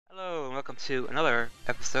welcome to another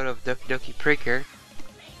episode of Doki Doki Precure,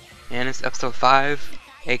 and it's episode 5,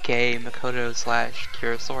 aka Makoto /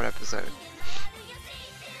 Cure Sword episode.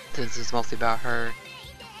 This is mostly about her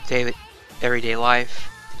daily, everyday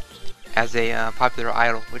life as a popular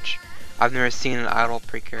idol, which I've never seen an idol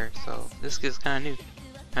Precure, so this is kind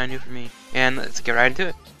of new for me. And let's get right into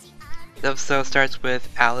it. The episode starts with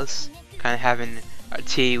Alice kind of having a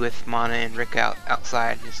tea with Mana and Rick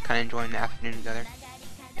outside, just kind of enjoying the afternoon together.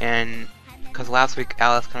 And because last week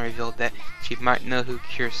Alice kind of revealed that she might know who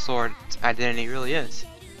Cure Sword's identity really is.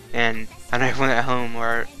 And I know everyone at home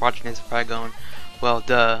or watching this is probably going, well,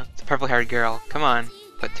 duh, it's a purple-haired girl. Come on,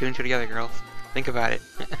 put two and two together, girls. Think about it.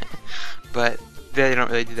 But they don't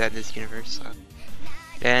really do that in this universe. So.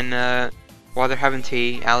 And while they're having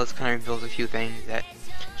tea, Alice kind of reveals a few things that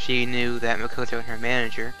she knew that Makoto and her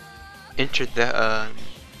manager entered the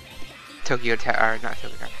Tokyo Tower, not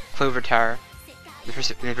Tokyo Tower, Clover Tower,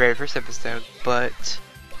 in the very first episode, but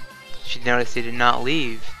she noticed they did not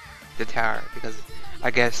leave the tower because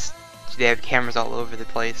I guess they have cameras all over the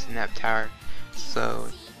place in that tower. So,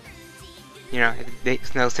 you know, it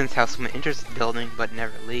makes no sense how someone enters the building but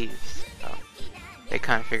never leaves. So they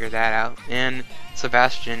kind of figured that out. And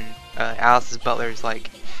Sebastian, Alice's butler, is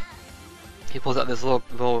like, he pulls out this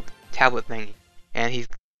little tablet thing, and he's,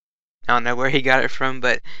 I don't know where he got it from,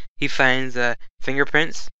 but he finds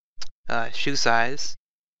fingerprints, shoe size,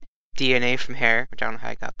 DNA from hair, which I don't know how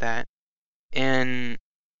I got that, and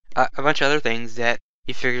a bunch of other things that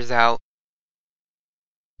he figures out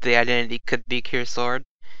the identity could be Cure Sword.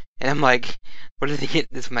 And I'm like, what did he get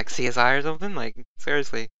this from, like CSI or something? Like,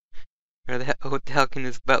 seriously, what the hell can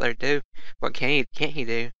this butler do? What can't he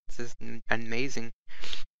do? This is amazing.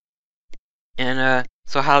 And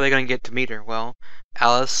so how are they gonna get to meet her? Well,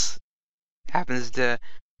 Alice happens to,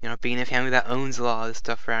 you know, be in a family that owns a lot of this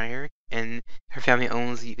stuff around here, and her family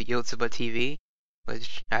owns the Yotsuba TV,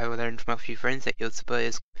 which I learned from a few friends that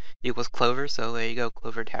Yotsuba equals Clover, so there you go,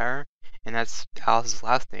 Clover Tower, and that's Alice's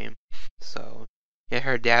last name. So yeah,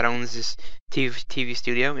 her dad owns this TV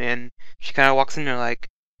studio, and she kind of walks in there like,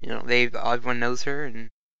 you know, everyone knows her, and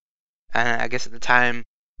I guess at the time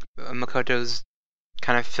Makoto's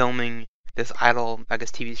kind of filming this idol, I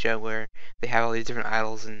guess, TV show where they have all these different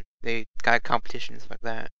idols and they got competitions like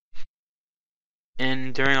that.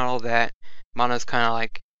 And during all of that, Mana's kind of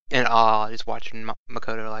like in awe, just watching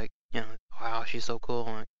Makoto, like, you know, wow, she's so cool.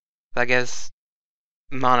 And I guess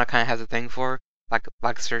Mana kind of has a thing for her,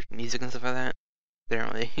 like certain music and stuff like that. They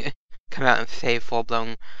don't really come out and say full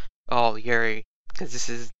blown, oh, Yuri, because this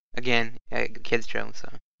is, again, a kids show. So,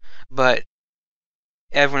 but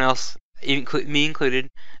everyone else, me included,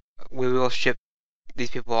 we will ship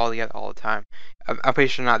these people all together all the time. I'm pretty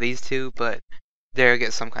sure not these two, but they'll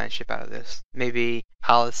get some kind of ship out of this. Maybe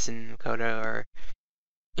Alice and Makoto, or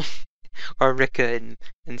or Rika and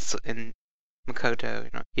Makoto. You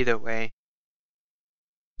know, either way.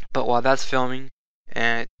 But while that's filming,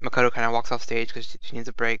 and Makoto kind of walks off stage because she needs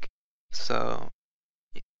a break, so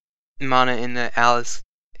Mana and Alice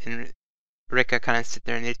and Rika kind of sit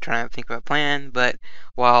there and they're trying to think of a plan. But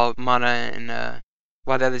while Mana and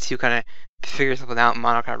while the other two kind of figure something out,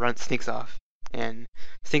 Mana kind of sneaks off and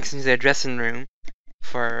sneaks into the dressing room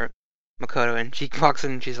for Makoto, and she walks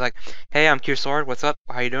in and she's like, "Hey, I'm Cure Sword. What's up?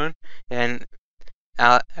 How you doing?" And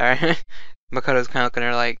Makoto's kind of looking at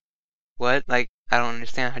her like, "What? Like, I don't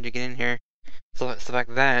understand. How'd you get in here?" Stuff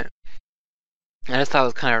like that. I just thought it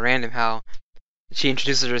was kind of random how she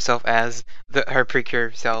introduces herself as her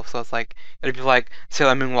Precure self. So it's like, it'd be like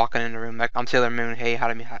Sailor Moon walking in the room, like, "I'm Sailor Moon. Hey, how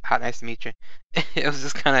nice to meet you." It was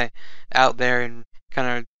just kind of out there and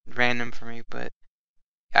kind of random for me, but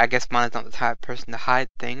I guess Mana's not the type of person to hide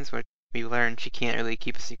things, which we learned she can't really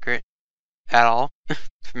keep a secret at all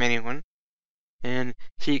from anyone. And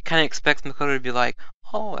she kind of expects Makoto to be like,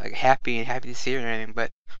 oh, like happy to see her and everything,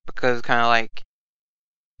 but because kind of like,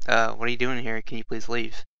 what are you doing here? Can you please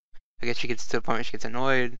leave? I guess she gets to the point where she gets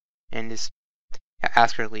annoyed and just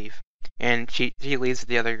asks her to leave. And she leaves with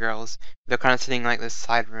the other girls. They're kind of sitting in like this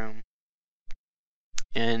side room.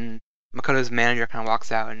 And Makoto's manager kind of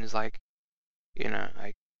walks out and is like, you know,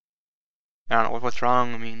 like, I don't know what's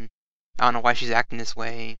wrong. I mean, I don't know why she's acting this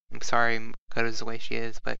way. I'm sorry Makoto's the way she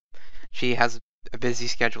is, but she has a busy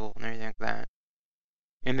schedule and everything like that.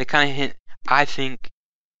 And they kind of hint, I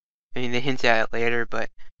mean, they hint at it later, but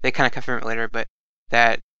they kind of confirm it later, but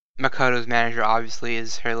that Makoto's manager obviously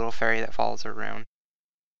is her little fairy that follows her around.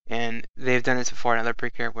 And they've done this before in other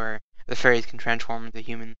Precure where the fairies can transform into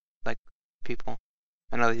human, like, people.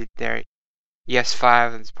 I know they're Yes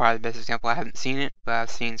 5 is probably the best example. I haven't seen it, but I've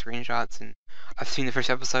seen screenshots and I've seen the first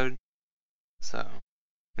episode. So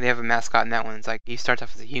they have a mascot in that one. It's like he starts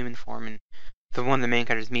off as a human form, and one of the main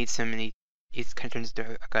characters meets him, and he kind of turns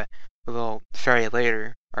into like a little fairy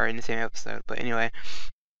later, or in the same episode. But anyway,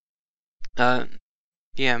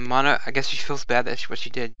 yeah, Mana, I guess she feels bad that what she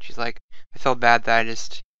did. She's like, I felt bad that I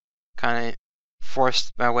just kind of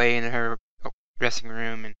forced my way into her dressing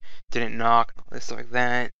room and didn't knock and all this stuff like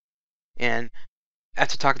that. And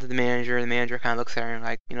after talking to the manager kind of looks at her and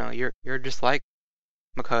like, you're just like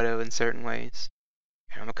Makoto in certain ways.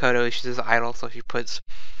 Makoto, she's his idol, so she puts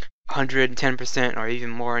 110% or even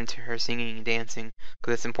more into her singing and dancing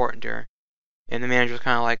because it's important to her. And the manager's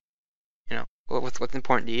kind of like, what's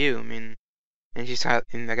important to you? I mean, and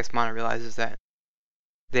and I guess Mana realizes that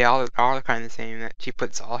they all are kind of the same. That she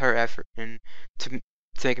puts all her effort in to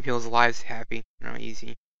making people's lives happy,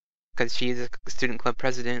 easy. Because she is a student club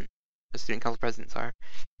president, the student council presidents are,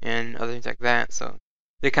 and other things like that. So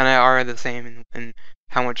they kind of are the same in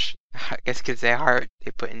how much, I guess you could say, heart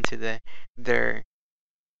they put into their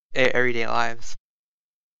everyday lives.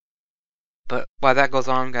 But while that goes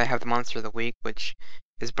on, I'm gonna have the monster of the week, which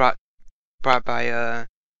is brought by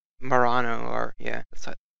Marano, or yeah,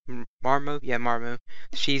 Marmo. Yeah, Marmo.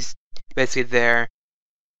 She's basically there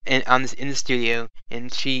in the studio,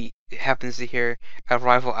 and she happens to hear a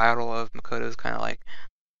rival idol of Makoto's kind of like,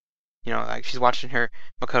 like she's watching her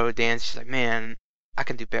Makoto dance. She's like, man, I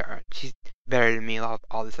can do better. She's better than me.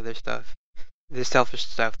 All this other stuff, the selfish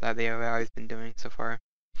stuff that they have always been doing so far,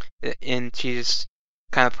 and she just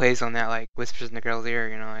kind of plays on that, like whispers in the girl's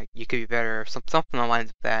ear, like you could be better, or something along the lines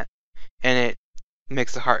of that, and it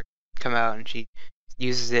makes the heart come out, and she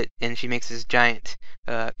uses it, and she makes this giant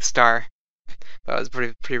star. That was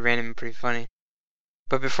pretty random and pretty funny.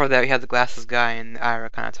 But before that, we had the glasses guy and Ira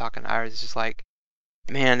kind of talking. Ira's just like,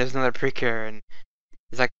 man, there's another Precure, and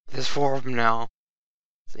he's like, there's 4 of them now.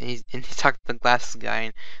 And he's talking to the glasses guy,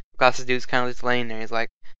 and the glasses dude's kind of just laying there. He's like,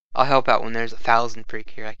 I'll help out when there's 1,000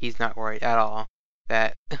 Precure. Like, he's not worried at all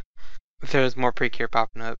that if there's more Precure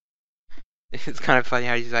popping up. It's kind of funny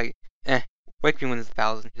how he's like, wake me when there's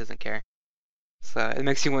 1,000. He doesn't care. So it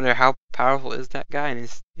makes you wonder, how powerful is that guy,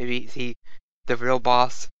 and maybe is he the real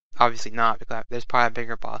boss? Obviously not, because there's probably a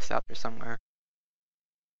bigger boss out there somewhere.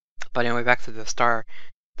 But anyway, back to the star.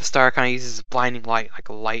 The star kind of uses blinding light, like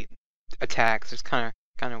a light attack. So it's kind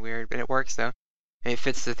of weird, but it works though, and it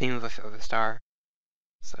fits the theme of a star.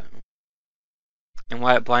 So, and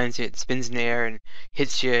while it blinds you, it spins in the air and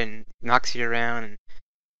hits you and knocks you around, and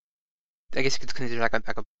I guess you could consider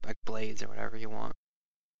like blades or whatever you want.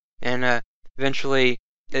 And eventually,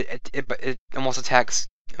 it almost attacks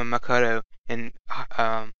Makoto, and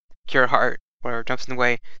Cure Heart, whatever, jumps in the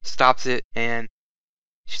way, stops it, and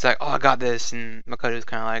she's like, oh, I got this, and Makoto's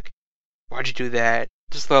kind of like, why'd you do that?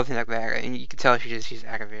 Just little things like that, and you can tell she's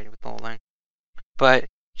aggravated with the whole thing. But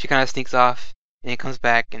she kind of sneaks off, and he comes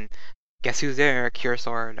back, and guess who's there? Cure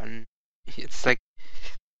Sword, and it's like,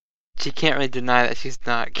 she can't really deny that she's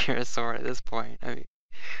not Cure Sword at this point. I mean,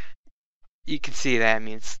 you can see that. I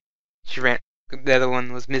mean, the other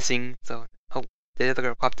one was missing, so, oh, the other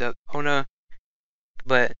girl popped up. Oh no.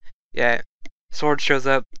 But yeah, Sword shows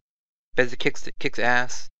up, basically kicks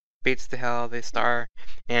ass, beats the hell out of the star,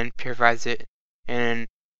 and purifies it. And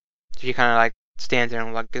she kind of like stands there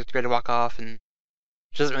and like gets ready to walk off, and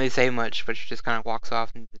she doesn't really say much, but she just kind of walks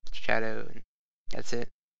off into the shadow, and that's it.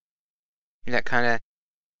 And that kind of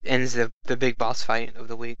ends the big boss fight of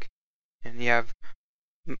the week. And you have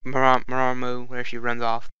Maramo, where she runs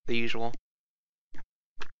off, the usual.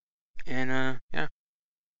 And yeah.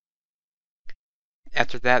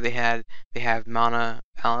 After that, they have Mana,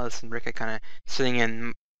 Alice, and Rika kind of sitting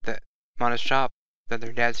in Mana's shop,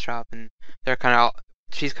 their dad's shop, and they're kind of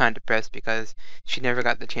she's kind of depressed because she never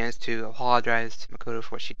got the chance to apologize to Makoto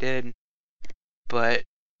for what she did. But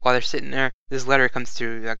while they're sitting there, this letter comes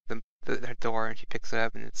through like her door, and she picks it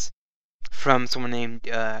up, and it's from someone named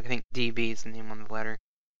I think DB is the name on the letter,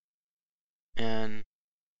 and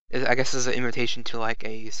I guess it's an invitation to like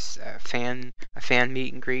a fan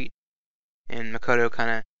meet and greet. And Makoto kind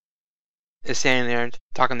of is standing there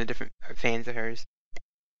talking to different fans of hers.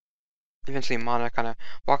 Eventually, Mana kind of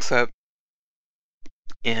walks up,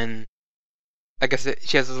 and I guess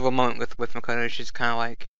she has this little moment with Makoto. She's kind of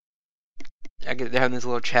like, I guess they're having this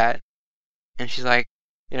little chat, and she's like,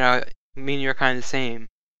 me and you're kind of the same.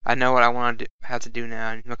 I know what I want to have to do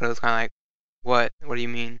now. And Makoto's kind of like, what? What do you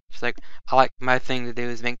mean? She's like, I like my thing to do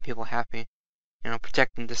is make people happy,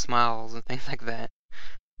 protect them to smiles and things like that.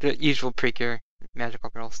 The usual Precure magical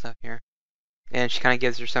girl stuff here. And she kind of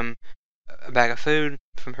gives her a bag of food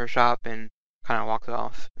from her shop and kind of walks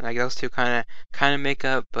off. And like those two kind of make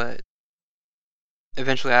up, but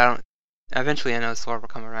eventually Eventually, I know Sora will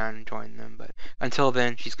come around and join them, but until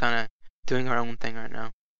then, she's kind of doing her own thing right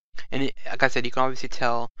now. And like I said, you can obviously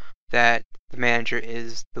tell that the manager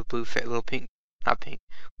is the little pink, not pink,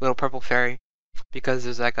 little purple fairy, because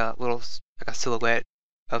there's like a little, like a silhouette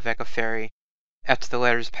of like a fairy after the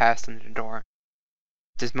letters passed under the door.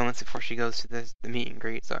 Just moments before she goes to the meet and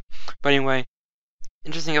greet. So, but anyway,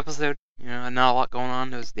 interesting episode. You know, not a lot going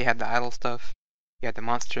on. They had the idol stuff, you had the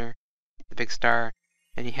monster, the big star,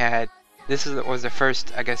 and you had was the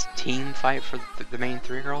first, I guess, team fight for the main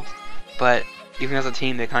three girls. But even as a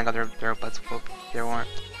team, they kind of got their butts whooped. They weren't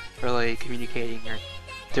really communicating or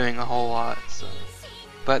doing a whole lot. So,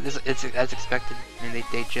 but it's as expected. I mean,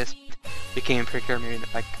 they just became Precure maybe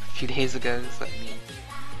like a few days ago. So I mean,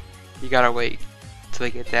 you gotta wait till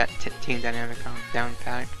they get that team dynamic down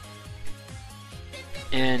pat.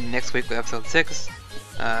 And next week with episode 6,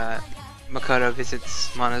 Makoto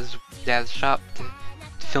visits Mana's dad's shop to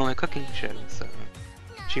film a cooking show. So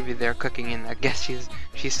she'll be there cooking, and I guess she's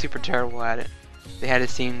super terrible at it. They had a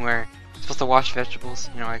scene where she's supposed to wash vegetables,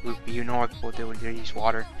 you know, like what people do when they use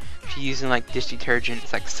water. She's using like dish detergent,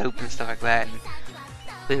 it's like soap and stuff like that, and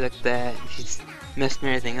things like that. And she's messing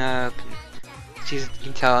everything up. And you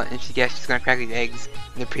can tell, and she's gonna crack these eggs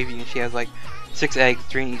in the preview, and she has like 6 eggs,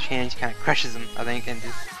 3 in each hand. She kind of crushes them, I think, and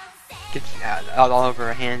just gets out all over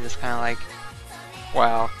her hand. Just kind of like,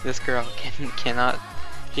 wow, this girl cannot.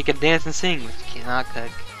 She can dance and sing, but she cannot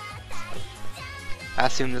cook. So, I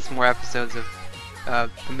assume there's more episodes of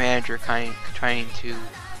the manager trying to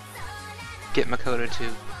get Makoto to,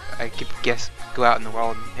 I guess, go out in the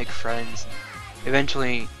world and make friends.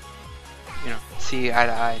 Eventually, you know, see eye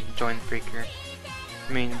to eye and join the Precure.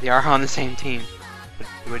 I mean, they are on the same team. But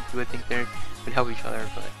you would think they would help each other,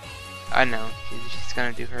 but I know she's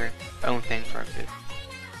gonna do her own thing for a bit.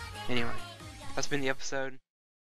 Anyway, that's been the episode.